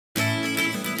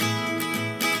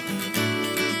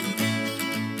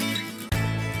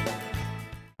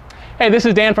Hey, this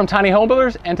is Dan from Tiny Home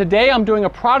Builders, and today I'm doing a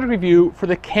product review for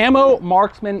the Camo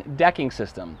Marksman decking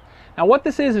system. Now what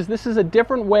this is a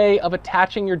different way of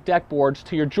attaching your deck boards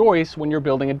to your joists when you're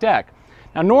building a deck.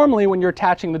 Now normally when you're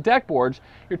attaching the deck boards,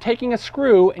 you're taking a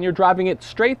screw and you're driving it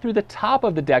straight through the top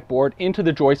of the deck board into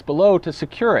the joist below to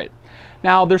secure it.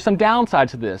 Now there's some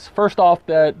downsides to this. First off,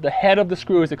 the head of the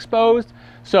screw is exposed,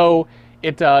 so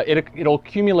it'll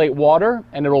accumulate water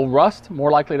and it'll rust, more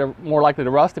likely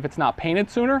to rust if it's not painted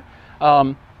sooner.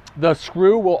 The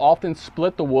screw will often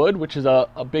split the wood, which is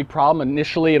a big problem.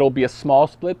 Initially it'll be a small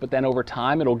split, but then over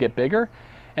time it'll get bigger.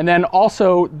 And then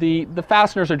also the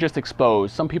fasteners are just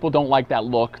exposed. Some people don't like that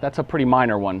look. That's a pretty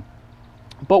minor one.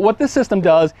 But what this system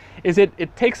does is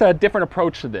it takes a different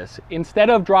approach to this. Instead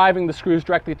of driving the screws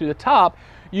directly through the top,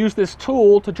 use this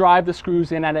tool to drive the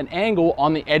screws in at an angle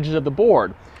on the edges of the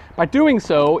board. By doing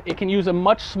so, it can use a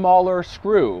much smaller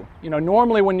screw. You know,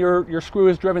 normally when your screw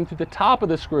is driven through the top of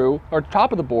the screw, or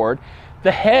top of the board,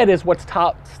 the head is what's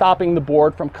stopping the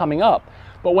board from coming up.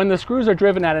 But when the screws are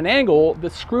driven at an angle, the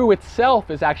screw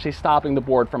itself is actually stopping the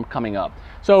board from coming up.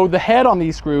 So the head on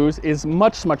these screws is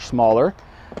much smaller.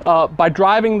 By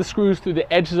driving the screws through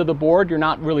the edges of the board, you're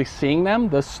not really seeing them.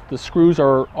 The screws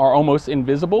are almost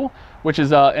invisible, which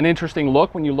is an interesting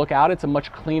look. When you look out, it's a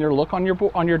much cleaner look on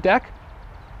your deck.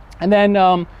 And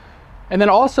then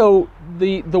also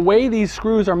the way these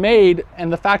screws are made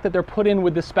and the fact that they're put in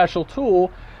with this special tool,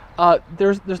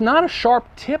 there's not a sharp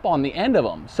tip on the end of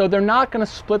them, so they're not going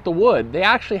to split the wood. They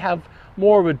actually have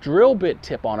more of a drill bit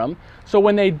tip on them, so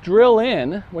when they drill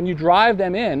in, when you drive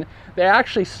them in, they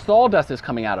actually sawdust is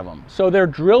coming out of them. So they're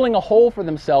drilling a hole for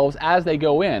themselves as they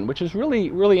go in, which is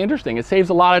really interesting. It saves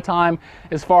a lot of time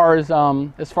as far as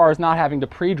not having to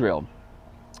pre-drill.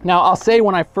 Now I'll say,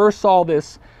 when I first saw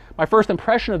this, my first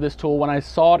impression of this tool when I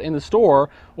saw it in the store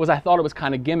was I thought it was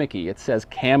kind of gimmicky. It says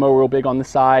camo real big on the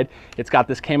side. It's got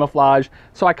this camouflage.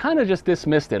 So I kind of just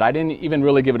dismissed it. I didn't even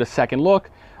really give it a second look.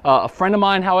 A friend of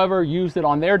mine, however, used it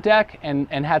on their deck and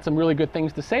had some really good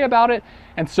things to say about it.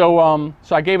 And so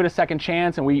I gave it a second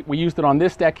chance, and we used it on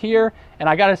this deck here. And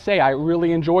I gotta say, I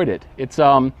really enjoyed it. It's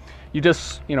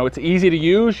it's easy to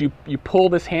use. You pull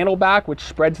this handle back, which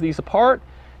spreads these apart.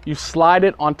 You slide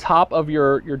it on top of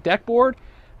your deck board.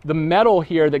 The metal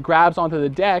here that grabs onto the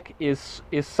deck is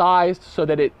sized so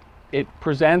that it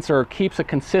presents or keeps a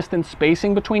consistent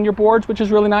spacing between your boards, which is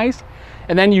really nice.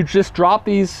 And then you just drop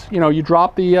these, you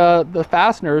drop the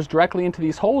fasteners directly into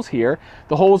these holes here.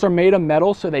 The holes are made of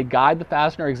metal, so they guide the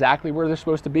fastener exactly where they're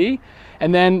supposed to be.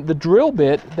 And then the drill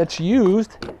bit that's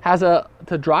used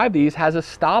to drive these has a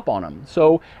stop on them.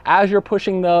 So as you're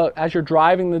driving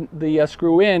the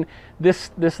screw in,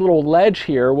 this little ledge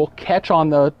here will catch on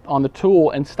the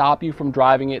tool and stop you from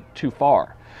driving it too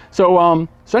far. So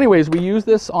anyways, we use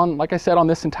this on, like I said, on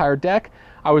this entire deck.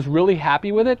 I was really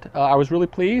happy with it. I was really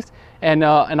pleased, and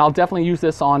I'll definitely use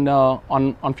this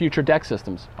on future deck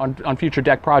systems, on future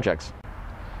deck projects.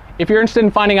 If you're interested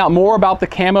in finding out more about the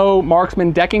Camo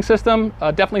Marksman decking system,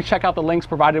 definitely check out the links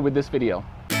provided with this video.